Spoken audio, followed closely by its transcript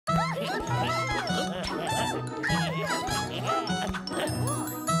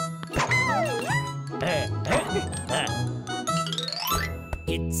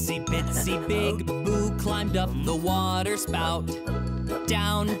Itsy bitsy big Boo climbed up the water spout.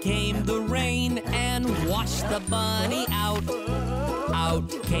 Down came the rain and washed the bunny out. Out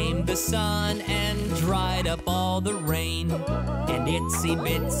came the sun and dried up all the rain. And itsy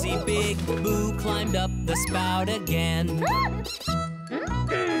bitsy big Boo climbed up the spout again.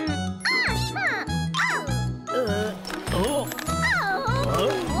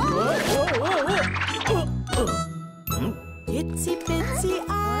 Itsy bitsy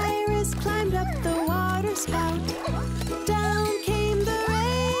Iris climbed up the water spout. Down came the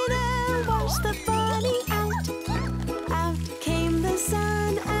rain and washed the bunny out. Out came the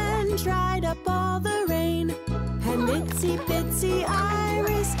sun and dried up all the rain. And itsy bitsy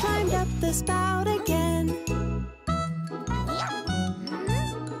Iris climbed up the spout again.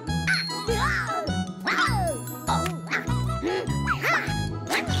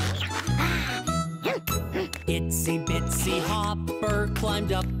 Itsy bitsy Hopper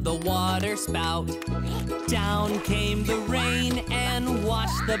climbed up the water spout. Down came the rain and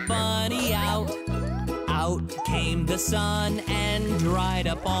washed the bunny out. Out came the sun and dried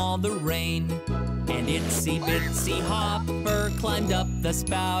up all the rain. And itsy bitsy Hopper climbed up the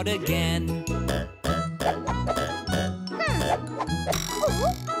spout again.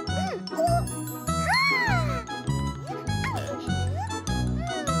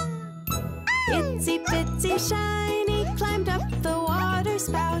 Itsy bitsy Shiny climbed up the water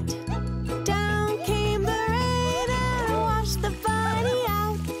spout. Down came the rain and washed the bunny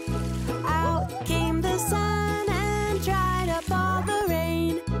out. Out came the sun and dried up all the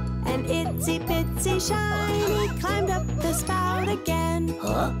rain. And itsy bitsy Shiny climbed up the spout again.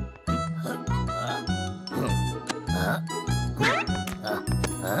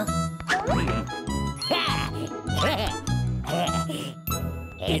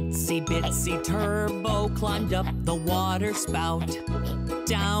 Itsy bitsy Turbo climbed up the water spout.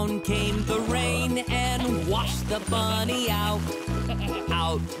 Down came the rain and washed the bunny out.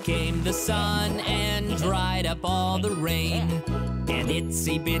 Out came the sun and dried up all the rain. And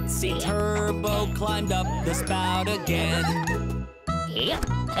itsy bitsy Turbo climbed up the spout again.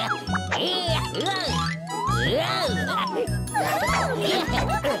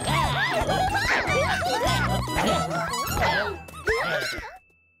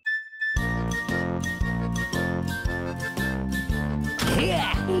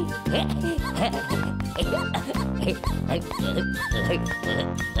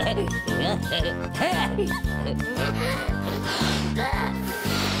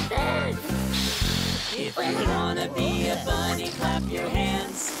 If you wanna be a bunny, clap your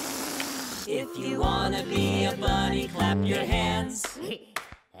hands. If you wanna be a bunny, clap your hands.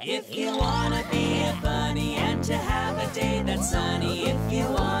 If you wanna be a bunny and to have a day that's sunny, if you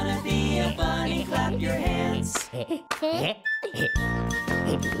wanna be a bunny, clap your hands. If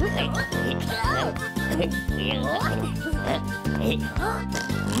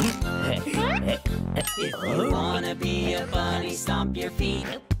you wanna be a bunny, stomp your feet.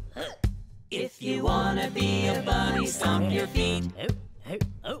 If you wanna be a bunny, stomp your feet.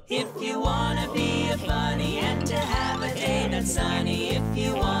 If you wanna be a bunny and to have a day that's sunny, if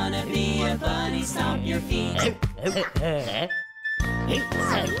you wanna be a bunny, stomp your feet.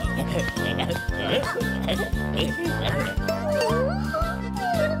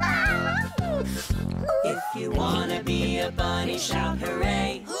 If you wanna be a bunny, shout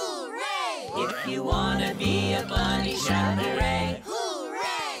hooray! Hooray! If you wanna be a bunny, shout hooray!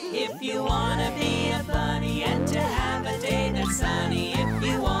 Hooray! If you wanna be a bunny and to have a day that's sunny, if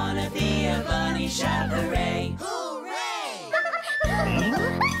you wanna be a bunny, shout hooray! Hooray!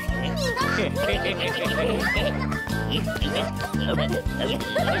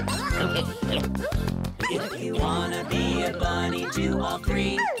 If you wanna be a bunny, do all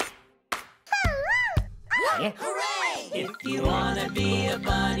three. Hooray! If you wanna be a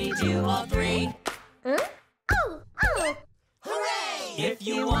bunny, do all three. Hooray! If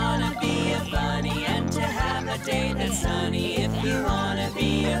you wanna be a bunny and to have a day that's sunny, if you wanna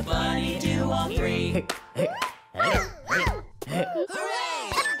be a bunny, do all three. Hooray!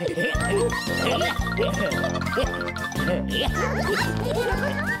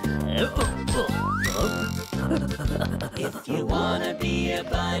 If you wanna be a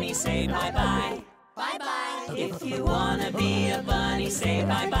bunny, say bye-bye. Bye-bye. If you wanna be a bunny, say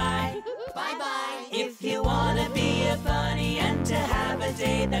bye-bye. Bye-bye. If you wanna be a bunny and to have a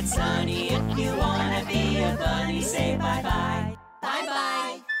day that's sunny, if you wanna be a bunny, say bye-bye.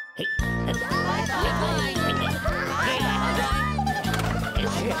 Bye-bye. Bye-bye.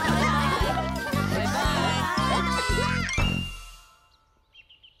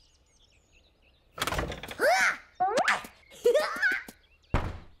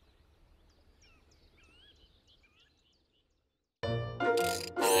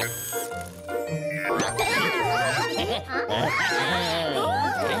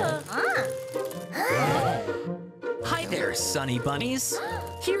 Hi there, Sunny Bunnies.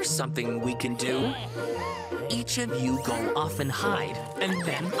 Here's something we can do. Each of you go off and hide, and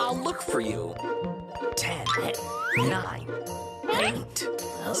then I'll look for you. 10, 9, 8,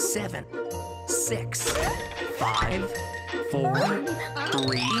 7, 6, 5, 4,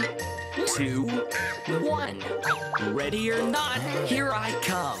 3, 2, 1. Ready or not, here I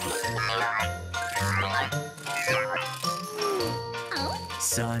come.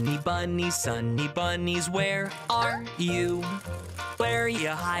 Sunny bunnies, where are you? Where are you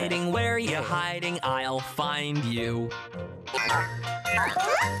hiding? Where are you hiding? I'll find you.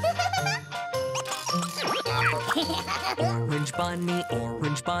 Orange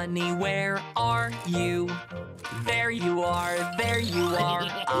bunny, where are you? There you are,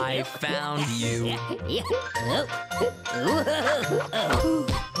 I found you.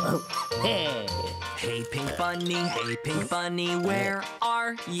 Hey pink bunny, where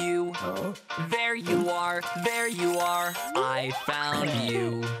are you? There you are, I found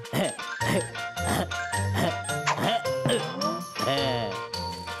you.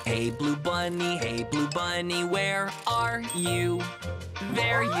 Hey blue bunny, where are you?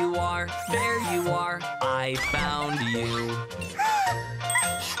 There you are, I found you.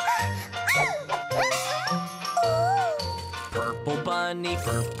 Purple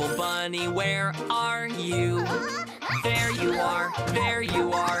bunny, where are you? There you are,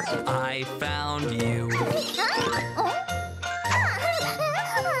 I found you.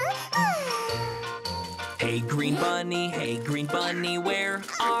 Hey green bunny, where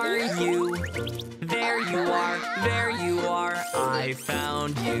are you? There you are, I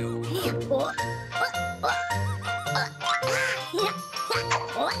found you.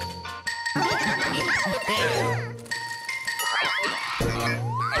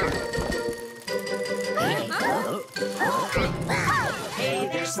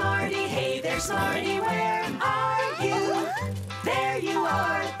 Hey there, Smarty, where are you? There you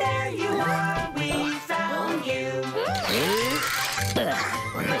are, we found you.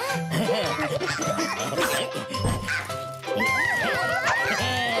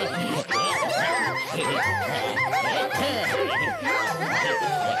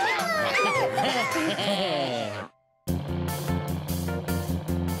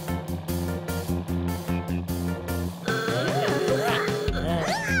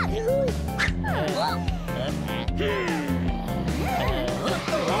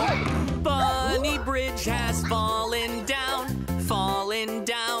 Bunny Bridge has fallen down.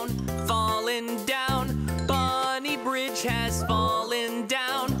 Bunny Bridge has fallen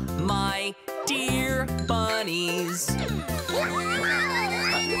down, my dear bunnies.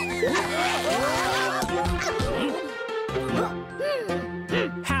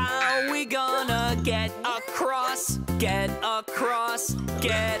 How we gonna get across?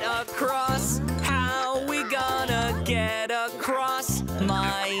 How we gonna get across,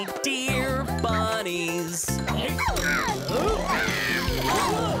 my dear bunnies?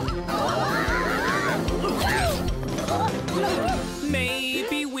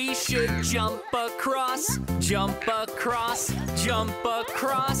 Maybe we should jump across.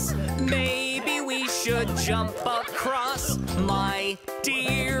 Maybe we should jump across, my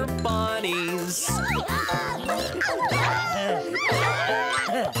dear bunnies.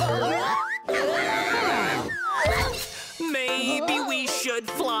 Maybe we should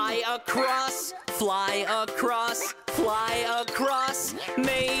fly across.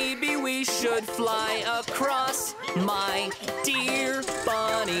 Maybe we should fly across, my dear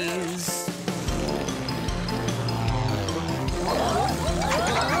bunnies.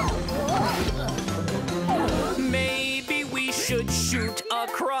 Maybe we should shoot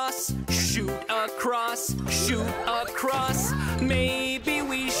across. Maybe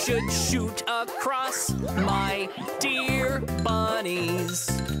we should shoot across, my dear bunnies.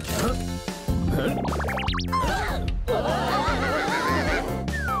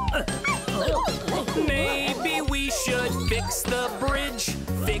 Maybe we should fix the bridge.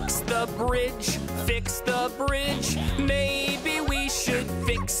 Maybe we should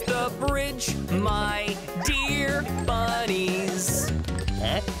fix the bridge, my dear bunnies.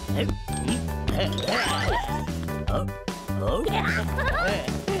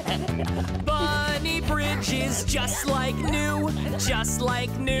 Bunny Bridge is just like new.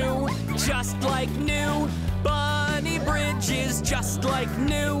 Bunny Bridge is just like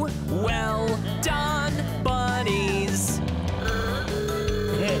new. Well done, bunnies.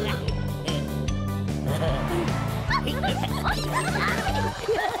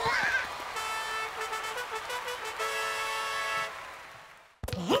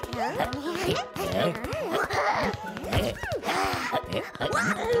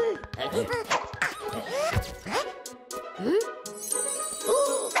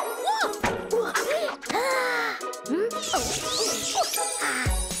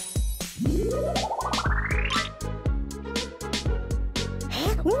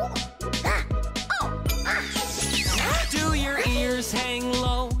 Do your ears hang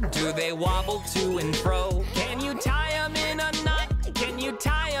low? Do they wobble to and fro? Can you tie them in a knot? Can you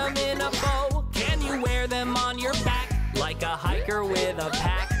tie them in a bow? Can you wear them on your back like a hiker with a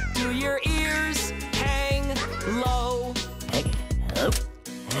pack? Do your ears hang low?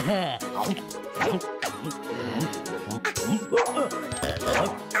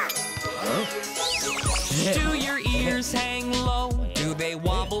 Do your ears hang low? Do they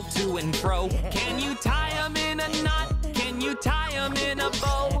wobble to and fro? Can you tie them in a knot? Can you tie them in a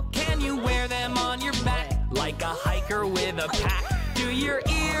bow? Can you wear them on your back like a hiker with a pack? Do your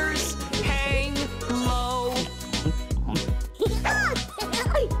ears hang low?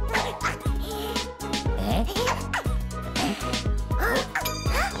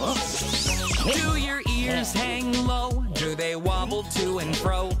 Do your ears hang low? Do they wobble to and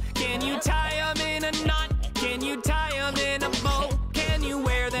fro? Can you tie them in a knot? Can you tie them in a bow? Can you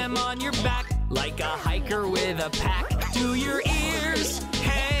wear them on your back like a hiker with a pack? Do your ears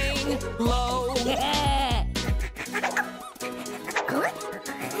hang low?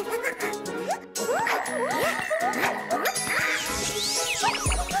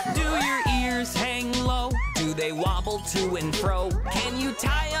 Do your ears hang low? Do they wobble to and fro? Can you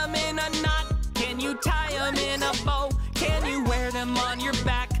tie them in a knot? Can you tie them in a bow? Can you wear them on your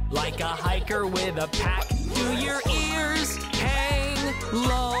back like a hiker with a pack? Do your ears hang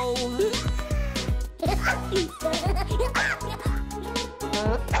low?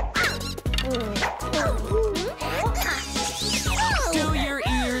 Do your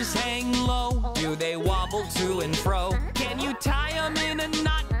ears hang low? Do they wobble to and fro? Can you tie them in a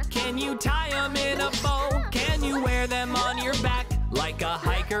knot? Can you tie them in a bow? Can you wear them on your back like a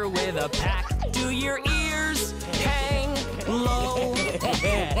hiker with a pack? Do your ears hang low?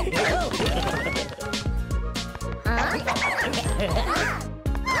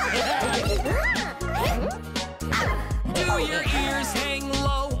 Do your ears hang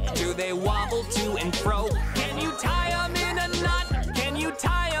low? Do they wobble to and fro? Can you tie them in a knot? Can you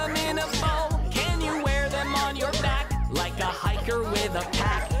tie them in a bow? Can you wear them on your back like a hiker with a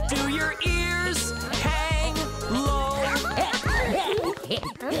pack? Do your ears hang low?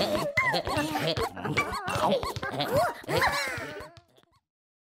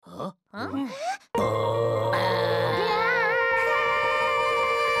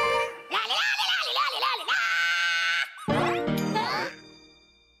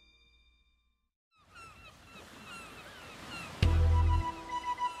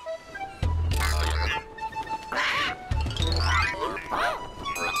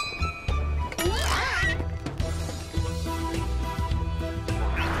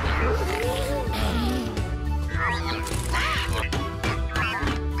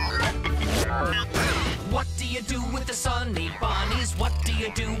 What do you do with the Sunny Bunnies? What do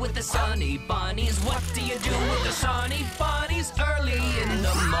you do with the Sunny Bunnies? What do you do with the Sunny Bunnies early in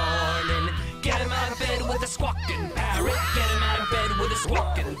the morning? Get 'em out of bed with a squawking parrot. Get 'em out of bed with a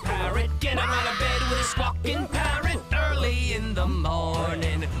squawking parrot. Get 'em out of bed with a squawking parrot early in the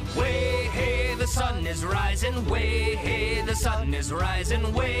morning. Way hey, the sun is rising. Way hey, the sun is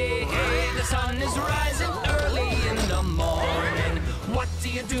rising. Way hey, the sun is rising early in the morning. What do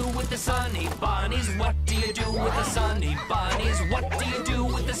you do with the Sunny Bunnies? What do you do with the Sunny Bunnies? What do you do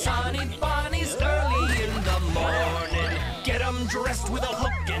with the Sunny Bunnies early in the morning? Get 'em dressed with a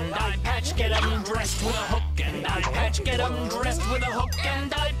hook and eye patch. Get 'em dressed with a hook and eye patch. Get 'em dressed with a hook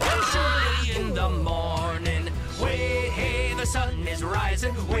and eye patch early in the morning. Way hey, the sun is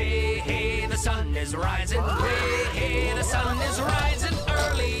rising. Way hey, the sun is rising. Way hey, the sun is rising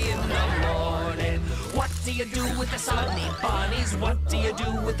early in the morning. What do you do with the Sunny Bunnies? What do you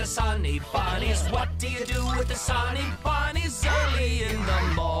do with the Sunny Bunnies? What do you do with the Sunny Bunnies early in the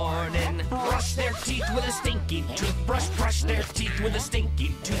morning? Brush their teeth with a stinky toothbrush. Brush their teeth with a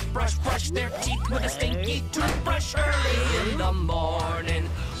stinky toothbrush. Brush their teeth with a stinky toothbrush early in the morning.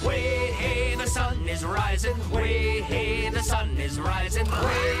 Way hey, the sun is rising. Way hey, the sun is rising.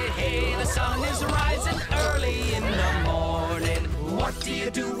 Way hey, the sun is rising early in the morning. What do you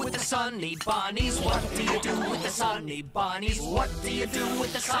do with the Sunny Bunnies? What do you do with the Sunny Bunnies? What do you do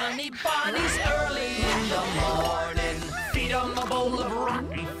with the Sunny Bunnies early in the morning? Feed 'em a bowl of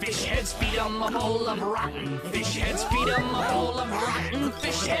rotten fish. heads, feed 'em a bowl of rotten fish heads, feed 'em a bowl of rotten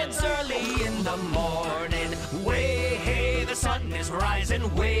fish heads early in the morning. Way hey, the sun is rising,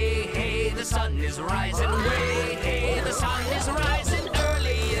 way hey, the sun is rising, way hey, the sun is rising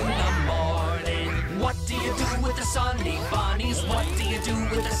early in the morning. What do you do with the sunny bunnies? What do you do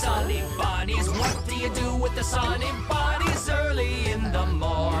with the sunny bunnies? What do you do with the sunny bunnies early in the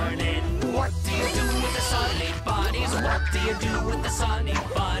morning? What do you do with the sunny bunnies? What do you do with the sunny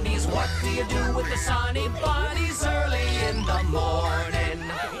bunnies? What do you do with the sunny bunnies early in the morning?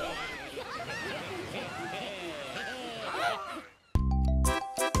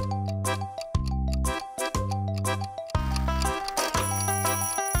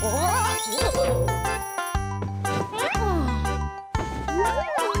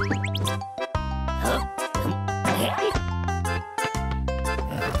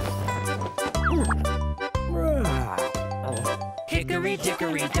 Hickory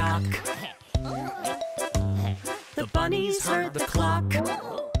dickory dock, the bunnies heard the clock.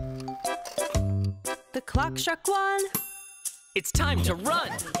 The clock struck 1. It's time to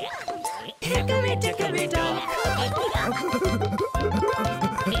run. Hickory dickory dock.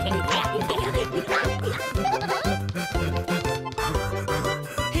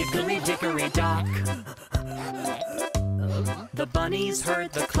 Hickory dickory dock, the bunnies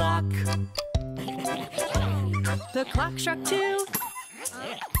heard the clock. The clock struck 2.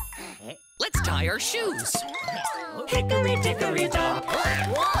 Let's tie our shoes. Hickory dickory dock.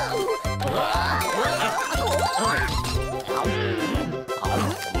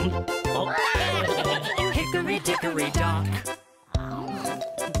 Hickory dickory dock,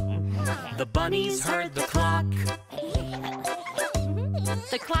 the bunnies heard the clock.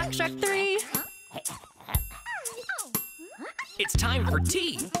 The clock struck 3. It's time for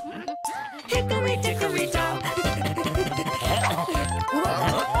tea. Hickory dickory dock.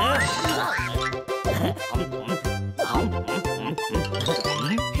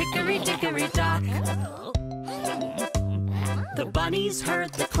 Hickory dickory dock, the bunnies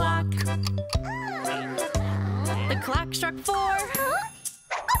heard the clock. The clock struck 4.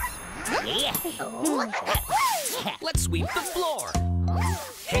 Let's sweep the floor.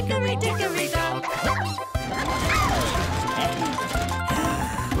 Hickory dickory dock.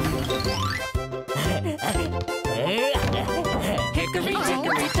 Hickory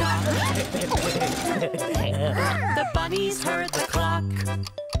dickory dock, the bunnies heard the clock.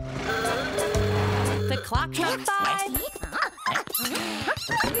 The clock struck 5.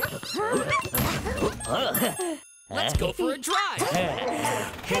 Let's go for a drive.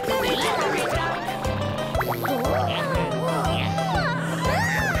 Hickory dickory dock.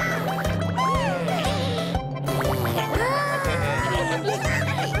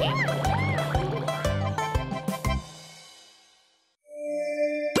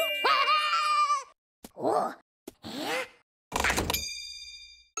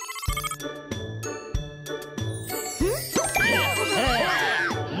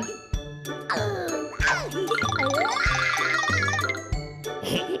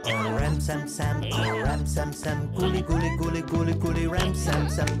 Sam Sam, oh ram Sam Sam, coolie coolie coolie coolie coolie ram Sam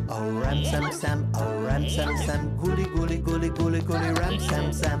Sam, oh ram Sam Sam, oh ram Sam Sam, coolie coolie coolie coolie coolie ram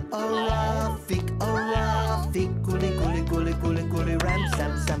Sam Sam, oh Rafik, coolie coolie coolie coolie coolie ram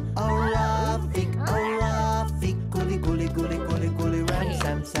Sam Sam, oh Rafik, coolie coolie coolie coolie coolie ram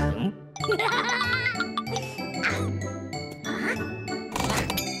Sam Sam.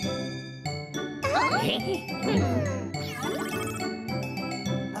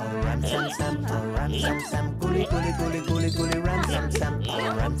 Sam Sam, oh ram Sam Sam, coolie coolie coolie coolie coolie ram Sam Sam,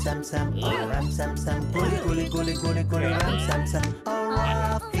 oh ram Sam Sam, oh ram Sam Sam, coolie coolie coolie coolie coolie ram Sam Sam, oh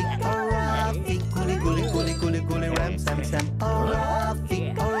Rafik, coolie coolie coolie coolie coolie ram Sam Sam, oh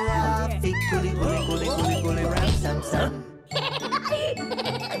Rafik, coolie coolie coolie coolie coolie ram Sam Sam.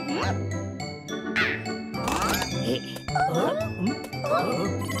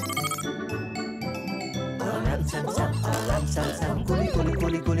 Ram Sam Sam, oh ram Sam Sam, coolie coolie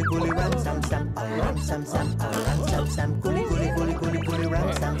coolie coolie coolie ram Sam Sam, oh ram Sam Sam, oh ram Sam Sam, coolie coolie coolie coolie coolie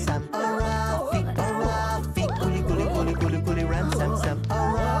ram Sam Sam, oh Rafik, coolie coolie coolie coolie coolie ram Sam Sam, oh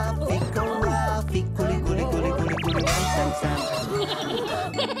Rafik, coolie coolie coolie coolie coolie ram Sam Sam.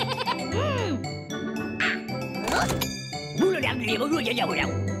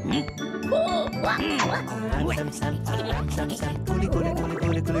 Ram Sam Sam, oh ram Sam Sam, coolie coolie coolie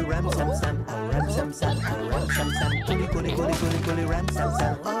coolie coolie ram Sam Sam, oh ram Sam Sam, oh ram Sam Sam, coolie coolie coolie coolie coolie ram Sam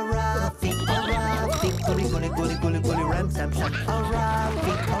Sam, oh Rafik, coolie coolie coolie coolie coolie ram Sam Sam, oh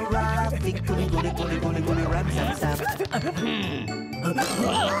Rafik, coolie coolie coolie coolie coolie ram Sam Sam.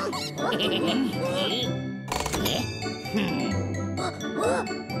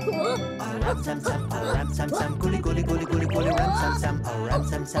 ram sam sam, oh ram sam sam, gully gully gully gully gully ram sam sam, oh ram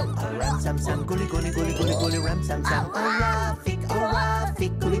sam sam, oh ram sam sam, gully gully gully gully gully ram sam sam, oh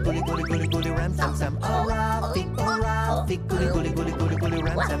Rafik, gully gully gully gully gully ram sam sam, oh Rafik, gully gully gully gully gully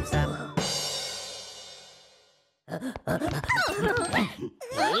ram sam sam.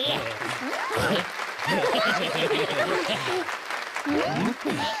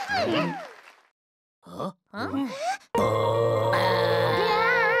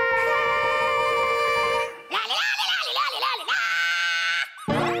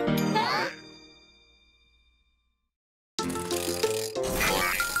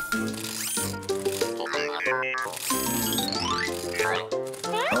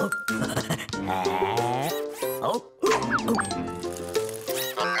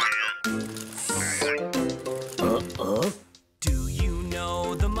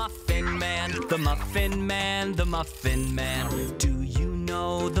 The Muffin Man, the Muffin Man. Do you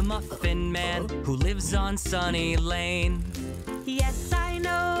know the Muffin Man who lives on Sunny Lane? Yes, I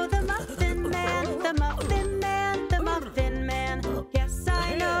know the Muffin Man, the Muffin Man, the Muffin Man. Yes,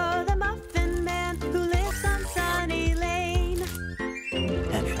 I know the Muffin Man who lives on Sunny Lane.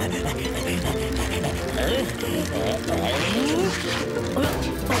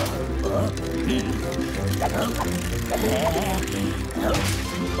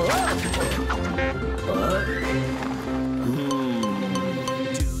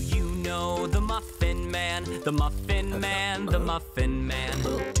 Do you know the Muffin Man, the Muffin Man, the Muffin Man?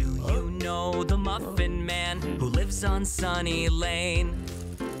 Do you know the Muffin Man who lives on Sunny Lane?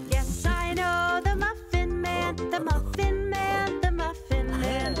 Yes, I know the Muffin Man, the Muffin Man, the Muffin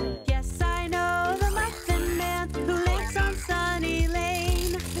Man. Yes, I know the Muffin Man who lives on Sunny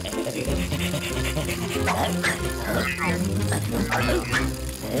Lane.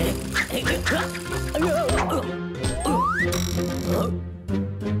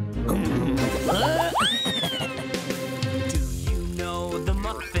 Do you know the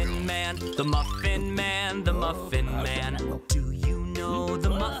Muffin Man, the Muffin Man, the Muffin Man? Do you know the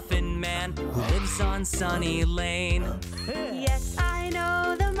Muffin Man who lives on Sunny Lane? Yes, I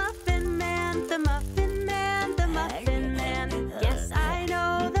know the Muffin Man, the Muffin Man, the Muffin Man. Yes, I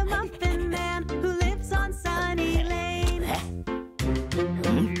know the Muffin Man who lives on Sunny Lane.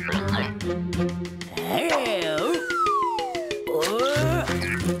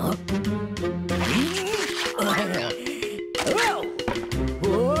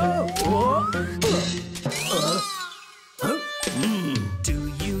 Do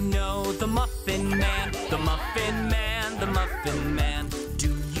you know the Muffin Man, the Muffin Man, the Muffin Man? Do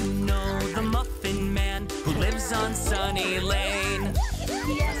you know the Muffin Man who lives on Sunny Lane?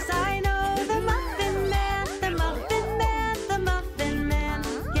 Yes, I know the Muffin Man, the Muffin Man, the Muffin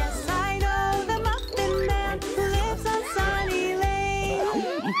Man. Yes, I know the Muffin Man who lives on Sunny Lane.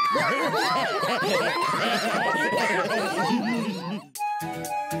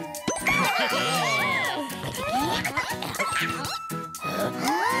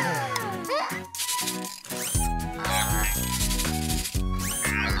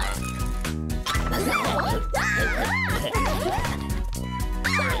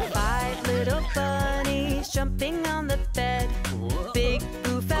 Five little bunnies jumping on the bed. Big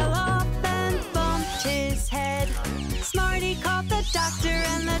Boo fell off and bumped his head. Smarty called the doctor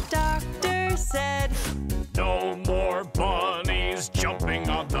and the doctor said, No more bunnies jumping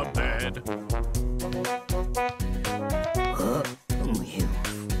on the bed.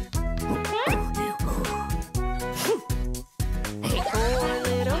 Four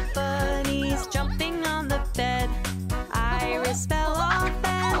little bunnies jumping on the bed. Iris fell off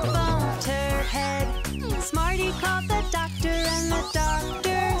and bumped her head. Smarty called the doctor and the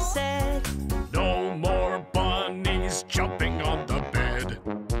doctor said, No more bunnies jumping on the bed.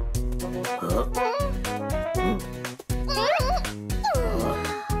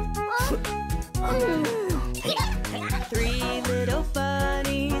 Three little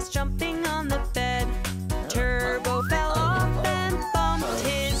bunnies jumping on the bed. Turbo fell off and bumped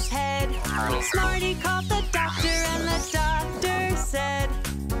his head. Smarty called the doctor and the doctor said,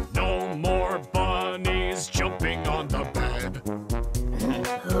 No more bunnies jumping on the bed.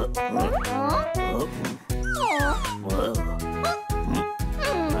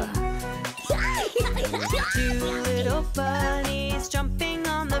 Two little bunnies jumping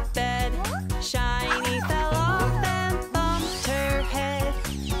on the bed. Shiny fell off and bumped her head.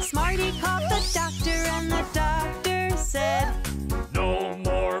 Smarty called the doctor and the doctor said, No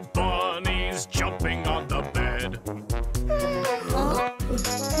more bunnies jumping on the bed.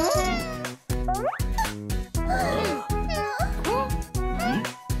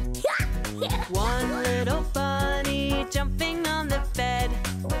 One little bunny jumping on the bed.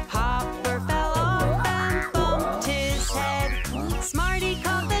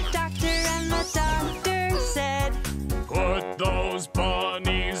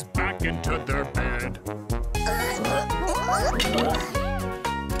 into their bed.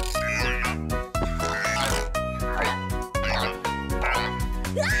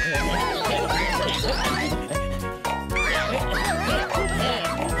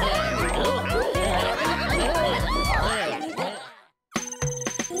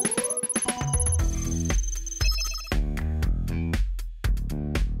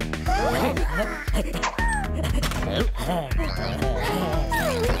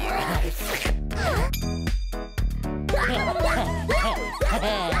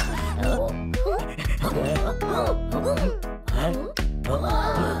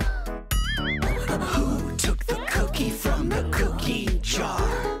 Who took the cookie from the cookie jar?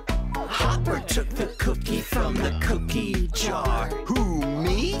 Hopper took the cookie from the cookie jar. Who,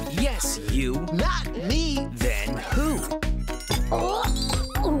 me? Yes, you. Not me. Then who?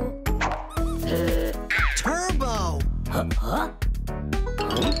 Turbo.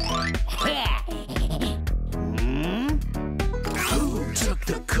 Who took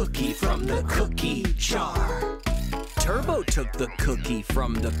the cookie from the cookie jar? Turbo took the cookie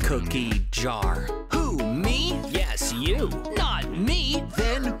from the cookie jar. Who, me? Yes, you. Not me.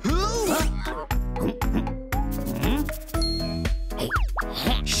 Then who?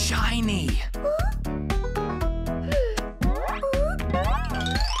 Shiny.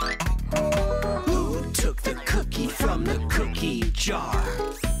 Who took the cookie from the cookie jar?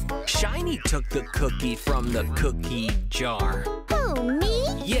 Shiny took the cookie from the cookie jar. Who, me?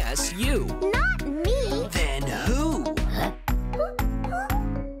 Yes, you. Not me. Then who?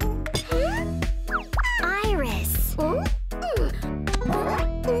 Iris. Who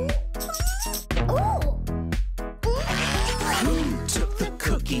took the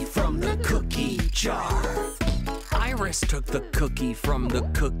cookie from the cookie jar? Iris took the cookie from the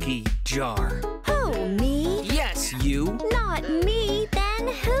cookie jar. Who, me? Yes, you. Not me. Then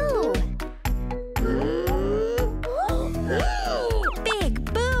who?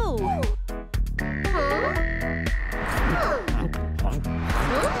 Big Boo.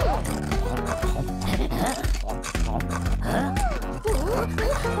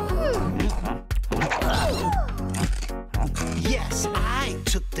 Yes, I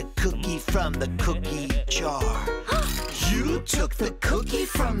took the cookie from the cookie jar. You took the cookie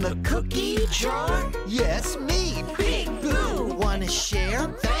from the cookie jar? Yes, me, Big Boo. Wanna share?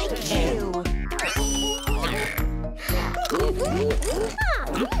 Thank you.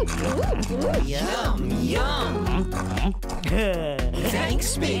 Yum, yum.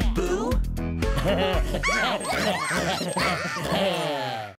 Thanks, Big Boo.